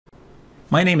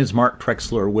My name is Mark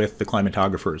Trexler with the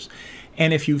Climatographers.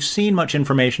 And if you've seen much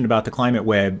information about the climate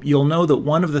web, you'll know that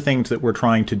one of the things that we're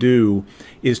trying to do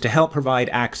is to help provide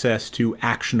access to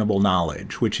actionable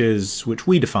knowledge, which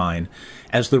we define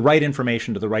as the right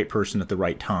information to the right person at the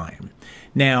right time.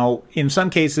 Now, in some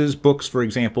cases, books, for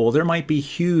example, there might be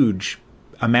huge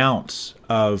amounts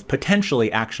of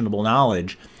potentially actionable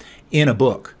knowledge in a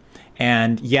book.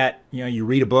 And yet, you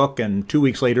read a book and 2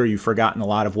 weeks later you've forgotten a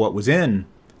lot of what was in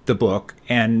the book,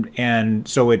 and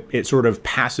so it sort of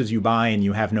passes you by and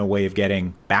you have no way of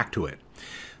getting back to it.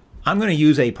 I'm going to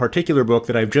use a particular book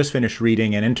that I've just finished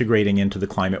reading and integrating into the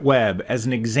climate web as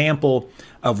an example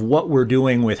of what we're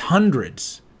doing with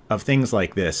hundreds of things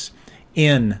like this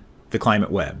in the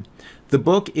climate web. The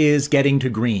book is Getting to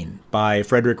Green by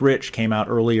Frederick Rich, came out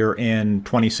earlier in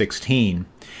 2016.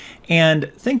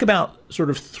 And think about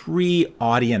sort of three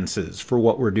audiences for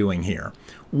what we're doing here.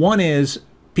 One is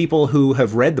people who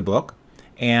have read the book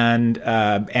and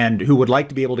who would like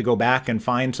to be able to go back and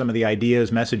find some of the ideas,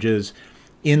 messages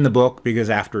in the book, because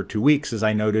after 2 weeks, as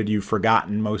I noted, you've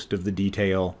forgotten most of the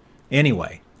detail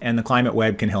anyway, and the climate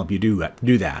web can help you do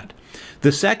that.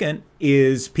 The second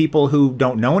is people who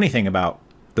don't know anything about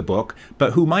the book,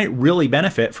 but who might really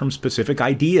benefit from specific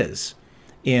ideas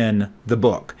in the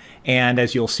book. And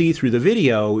as you'll see through the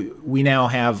video, we now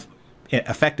have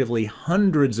effectively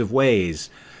hundreds of ways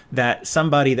that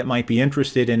somebody that might be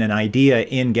interested in an idea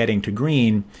in Getting to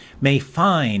Green may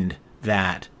find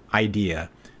that idea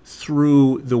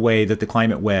through the way that the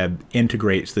climate web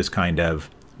integrates this kind of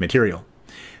material.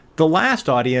 The last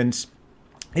audience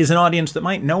is an audience that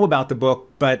might know about the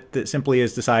book, but that simply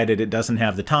has decided it doesn't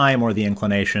have the time or the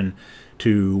inclination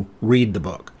to read the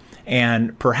book.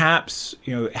 And perhaps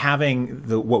having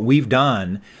what we've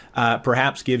done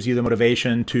perhaps gives you the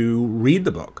motivation to read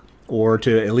the book, or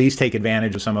to at least take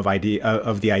advantage of some of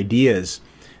the ideas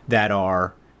that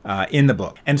are in the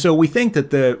book. And so we think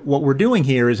that what we're doing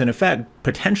here is in effect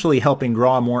potentially helping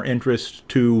draw more interest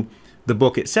to the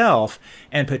book itself,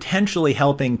 and potentially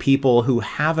helping people who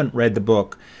haven't read the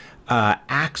book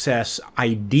access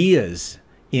ideas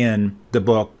in the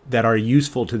book that are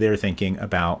useful to their thinking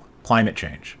about climate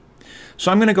change.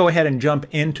 So I'm going to go ahead and jump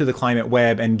into the climate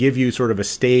web and give you sort of a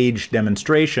staged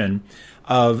demonstration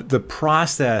of the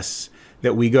process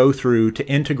that we go through to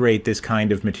integrate this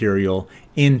kind of material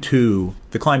into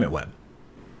the climate web.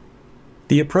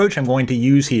 The approach I'm going to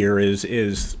use here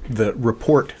is the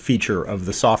report feature of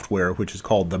the software, which is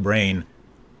called the Brain.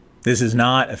 This is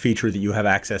not a feature that you have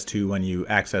access to when you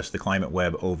access the climate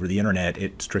web over the internet.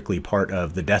 It's strictly part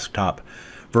of the desktop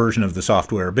version of the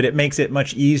software, but it makes it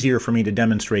much easier for me to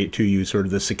demonstrate to you sort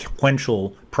of the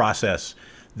sequential process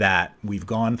that we've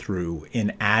gone through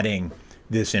in adding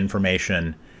this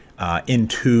information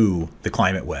into the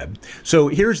climate web. So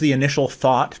here's the initial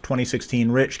thought,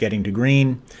 2016 Rich, Getting to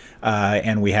Green,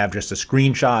 and we have just a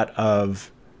screenshot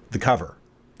of the cover.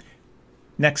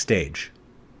 Next stage.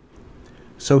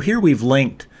 So here we've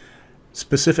linked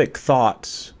specific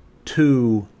thoughts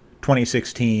to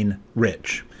 2016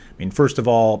 Rich. First of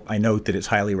all, I note that it's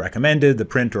highly recommended, the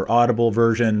print or audible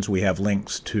versions. We have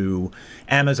links to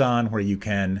Amazon where you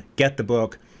can get the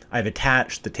book. I've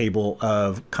attached the table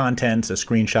of contents, a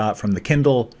screenshot from the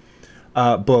Kindle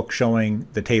book showing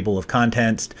the table of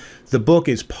contents. The book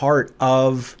is part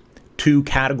of two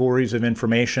categories of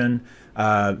information: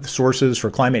 sources for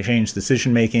climate change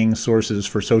decision-making, sources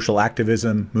for social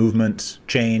activism, movements,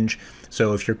 change.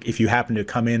 So if you happen to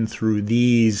come in through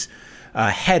these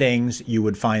headings, you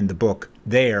would find the book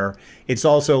there. It's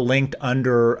also linked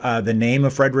under the name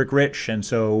of Frederick Rich, and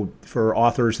so for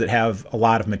authors that have a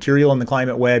lot of material in the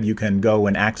climate web, you can go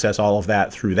and access all of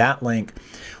that through that link.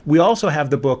 We also have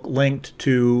the book linked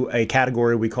to a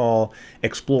category we call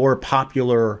Explore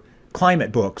Popular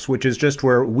Climate Books, which is just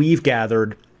where we've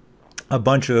gathered a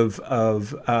bunch of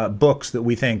books that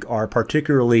we think are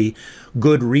particularly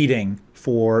good reading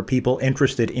for people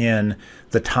interested in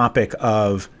the topic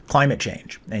of climate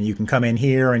change. And you can come in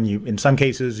here and in some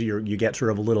cases you get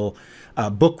sort of a little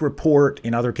book report.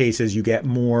 In other cases you get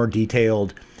more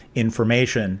detailed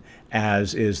information,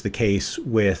 as is the case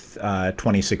with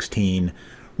 2016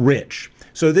 Rich.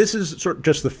 So this is sort of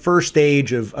just the first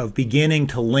stage of beginning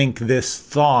to link this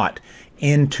thought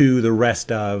into the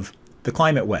rest of the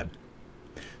climate web.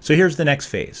 So here's the next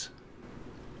phase.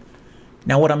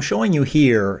 Now what I'm showing you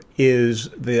here is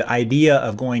the idea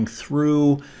of going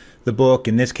through the book,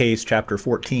 in this case chapter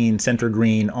 14, Center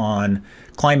Green, on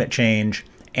climate change,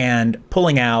 and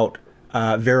pulling out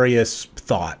various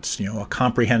thoughts. A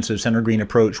comprehensive Center Green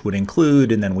approach would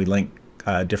include, and then we link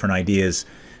different ideas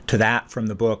to that from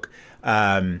the book.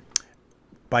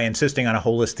 by insisting on a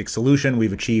holistic solution,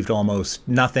 we've achieved almost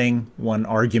nothing. One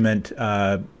argument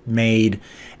made,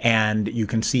 and you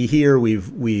can see here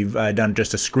we've done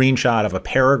just a screenshot of a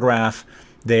paragraph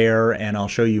there, and I'll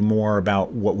show you more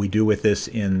about what we do with this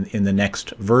in the next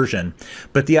version.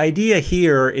 But the idea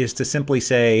here is to simply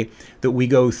say that we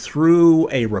go through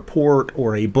a report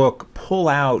or a book, pull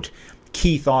out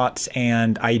key thoughts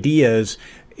and ideas,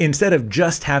 instead of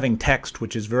just having text,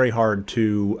 which is very hard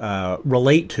to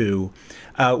relate to.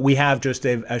 We have just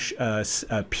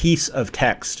a piece of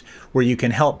text where you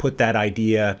can help put that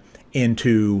idea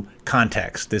into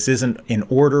context. This isn't in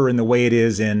order in the way it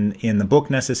is in the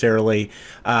book necessarily.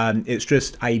 It's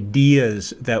just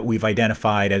ideas that we've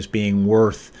identified as being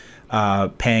worth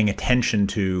paying attention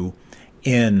to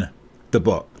in the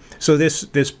book. So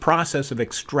this process of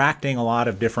extracting a lot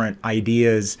of different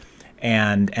ideas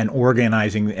and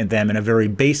organizing them in a very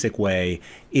basic way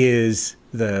is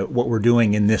what we're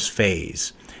doing in this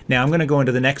phase. Now I'm going to go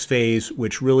into the next phase,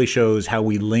 which really shows how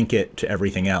we link it to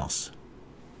everything else.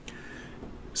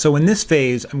 So in this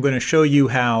phase, I'm going to show you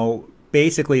how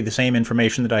basically the same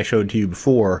information that I showed to you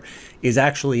before is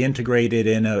actually integrated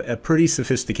in a pretty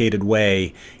sophisticated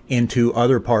way into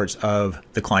other parts of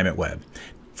the climate web.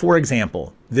 For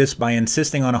example, by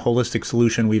insisting on a holistic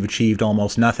solution, we've achieved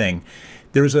almost nothing.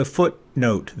 There's a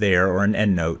footnote there, or an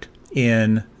endnote,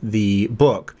 in the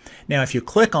book. Now, if you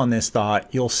click on this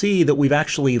thought, you'll see that we've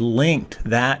actually linked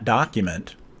that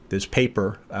document, this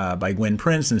paper by Gwyn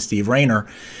Prince and Steve Rayner,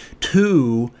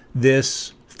 to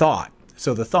this thought.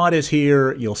 So the thought is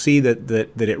here. You'll see that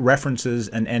it references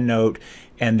an endnote,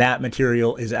 and that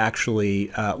material is actually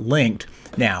linked.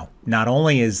 Now, not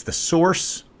only is the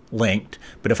source linked,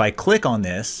 but if I click on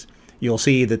this, you'll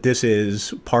see that this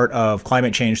is part of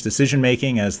climate change decision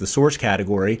making as the source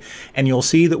category, and you'll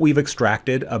see that we've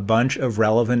extracted a bunch of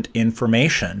relevant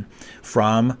information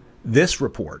from this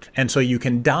report. And so you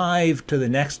can dive to the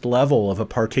next level of a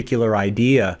particular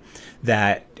idea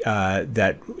that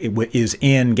is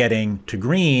in Getting to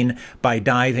Green by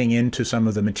diving into some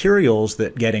of the materials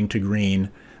that Getting to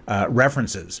Green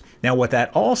references. Now, what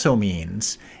that also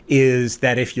means is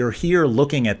that if you're here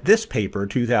looking at this paper,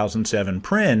 2007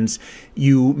 Prinz,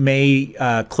 you may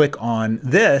click on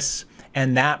this,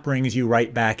 and that brings you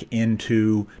right back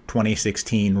into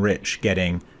 2016 Rich,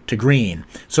 Getting to Green.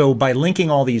 So by linking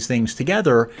all these things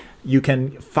together, you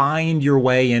can find your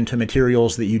way into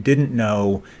materials that you didn't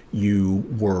know you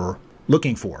were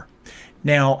looking for.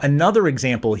 Now, another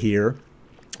example here,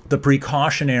 the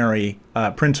precautionary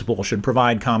principle should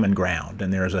provide common ground.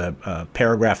 And there's a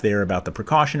paragraph there about the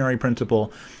precautionary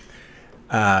principle.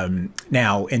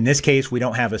 Now, in this case, we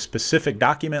don't have a specific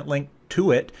document link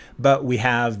to it, but we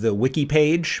have the wiki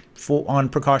page on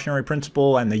precautionary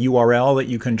principle and the URL that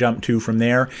you can jump to from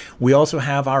there. We also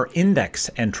have our index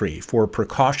entry for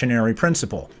precautionary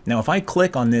principle. Now, if I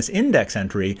click on this index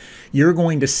entry, you're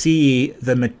going to see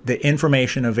the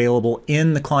information available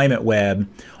in the climate web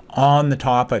on the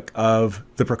topic of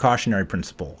the precautionary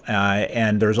principle.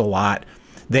 And there's a lot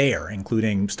there,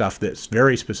 including stuff that's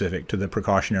very specific to the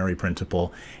precautionary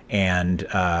principle and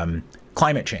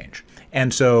climate change.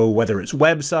 And so whether it's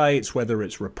websites, whether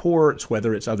it's reports,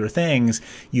 whether it's other things,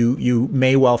 you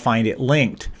may well find it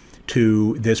linked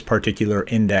to this particular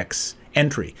index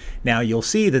entry. Now you'll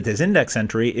see that this index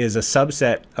entry is a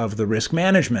subset of the risk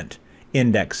management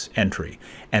index entry,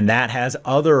 and that has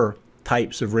other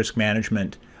types of risk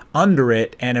management under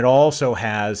it, and it also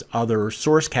has other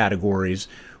source categories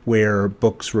where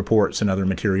books, reports, and other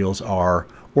materials are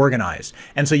organized.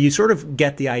 And so you sort of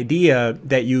get the idea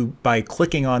that by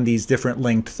clicking on these different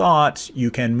linked thoughts, you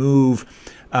can move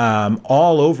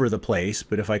all over the place.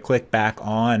 But if I click back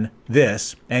on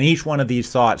this, and each one of these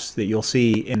thoughts that you'll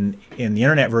see in the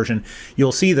internet version,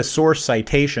 you'll see the source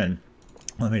citation.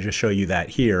 Let me just show you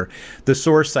that here. The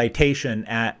source citation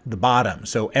at the bottom.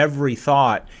 So every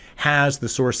thought has the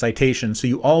source citation, so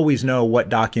you always know what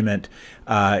document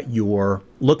you're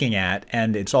looking at,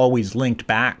 and it's always linked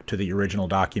back to the original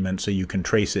document, so you can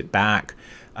trace it back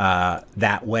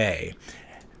that way.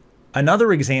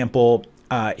 Another example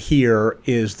here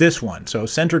is this one. So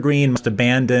Center Green must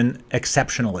abandon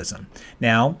exceptionalism.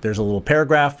 Now, there's a little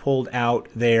paragraph pulled out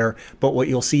there, but what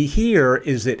you'll see here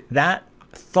is that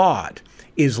thought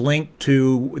is linked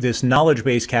to this knowledge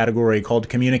base category called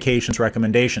communications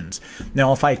recommendations.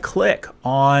 Now, if I click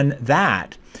on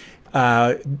that,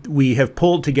 we have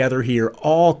pulled together here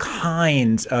all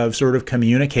kinds of sort of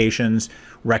communications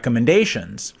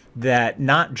recommendations that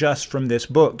not just from this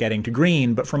book, Getting to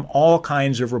Green, but from all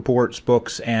kinds of reports,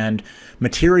 books, and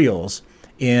materials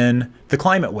in the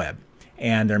climate web.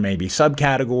 And there may be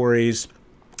subcategories.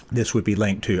 This would be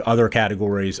linked to other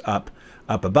categories up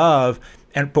up above.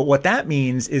 But what that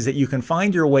means is that you can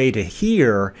find your way to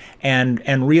here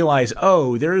and realize,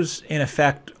 oh, there's in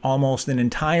effect almost an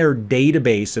entire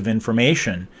database of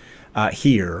information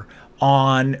here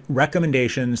on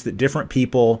recommendations that different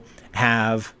people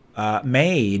have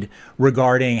made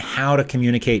regarding how to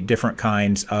communicate different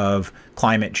kinds of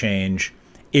climate change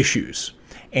issues.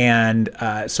 And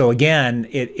so again,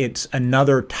 it's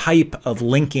another type of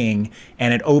linking,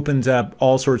 and it opens up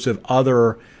all sorts of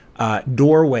other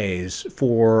doorways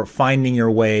for finding your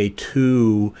way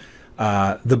to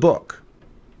the book.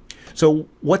 So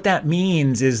what that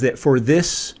means is that for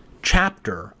this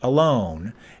chapter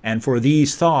alone, and for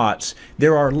these thoughts,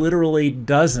 there are literally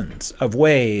dozens of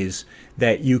ways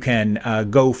that you can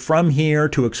go from here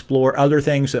to explore other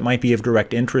things that might be of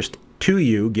direct interest to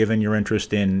you, given your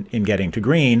interest in getting to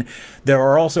green. There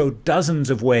are also dozens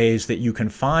of ways that you can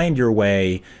find your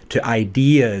way to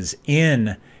ideas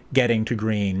in getting to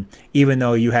green, even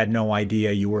though you had no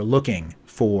idea you were looking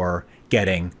for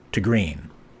getting to green.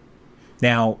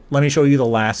 Now, let me show you the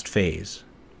last phase.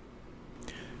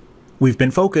 We've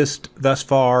been focused thus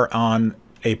far on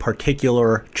a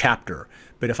particular chapter,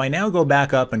 but if I now go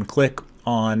back up and click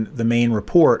on the main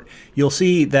report, you'll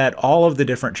see that all of the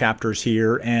different chapters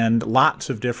here and lots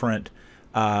of different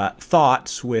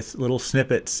thoughts with little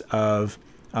snippets of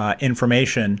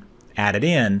information added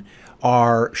in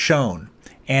are shown.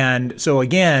 And so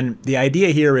again, the idea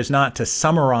here is not to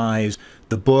summarize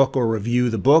the book or review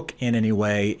the book in any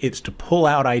way. It's to pull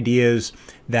out ideas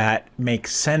that make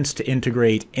sense to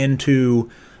integrate into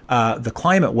the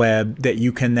climate web that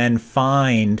you can then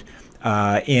find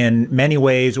in many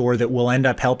ways, or that will end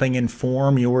up helping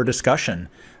inform your discussion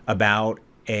about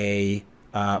a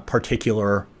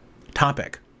particular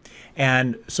topic.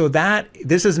 And so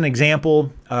this is an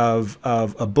example of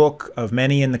a book of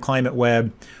many in the climate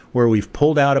web where we've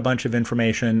pulled out a bunch of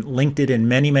information, linked it in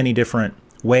many, many different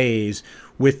ways,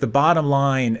 with the bottom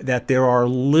line that there are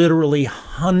literally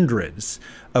hundreds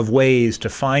of ways to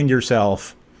find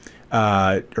yourself,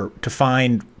 or to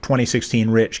find 2016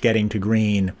 Rich Getting to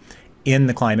Green in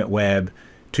the climate web,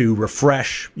 to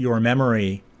refresh your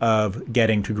memory of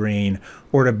getting to green,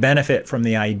 or to benefit from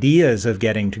the ideas of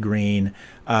getting to green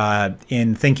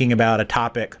in thinking about a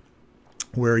topic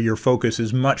where your focus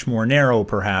is much more narrow,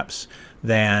 perhaps,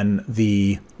 than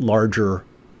the larger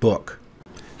book.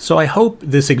 So I hope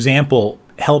this example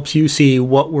helps you see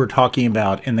what we're talking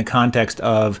about in the context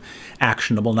of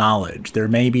actionable knowledge. There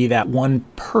may be that one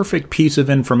perfect piece of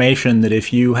information that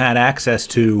if you had access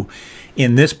to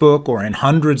in this book or in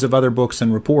hundreds of other books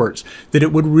and reports, that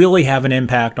it would really have an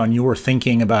impact on your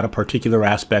thinking about a particular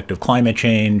aspect of climate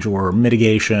change or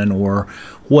mitigation or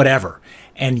whatever.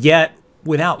 And yet,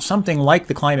 without something like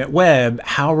the climate web,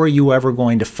 how are you ever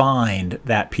going to find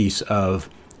that piece of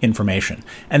information?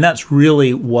 And that's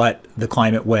really what the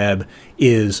climate web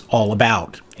is all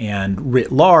about. And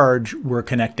writ large, we're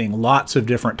connecting lots of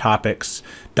different topics,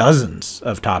 dozens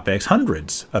of topics,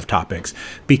 hundreds of topics,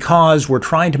 because we're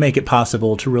trying to make it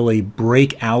possible to really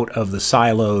break out of the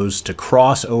silos, to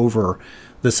cross over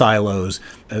the silos.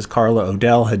 As Carla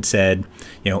Odell had said,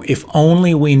 if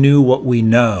only we knew what we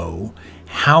know,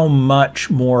 how much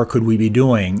more could we be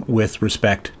doing with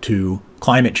respect to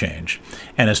climate change?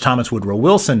 And as Thomas Woodrow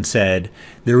Wilson said,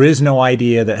 there is no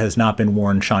idea that has not been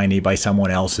worn shiny by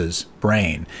someone else's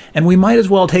brain. And we might as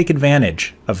well take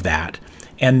advantage of that.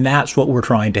 And that's what we're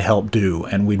trying to help do.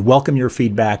 And we'd welcome your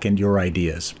feedback and your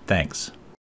ideas. Thanks.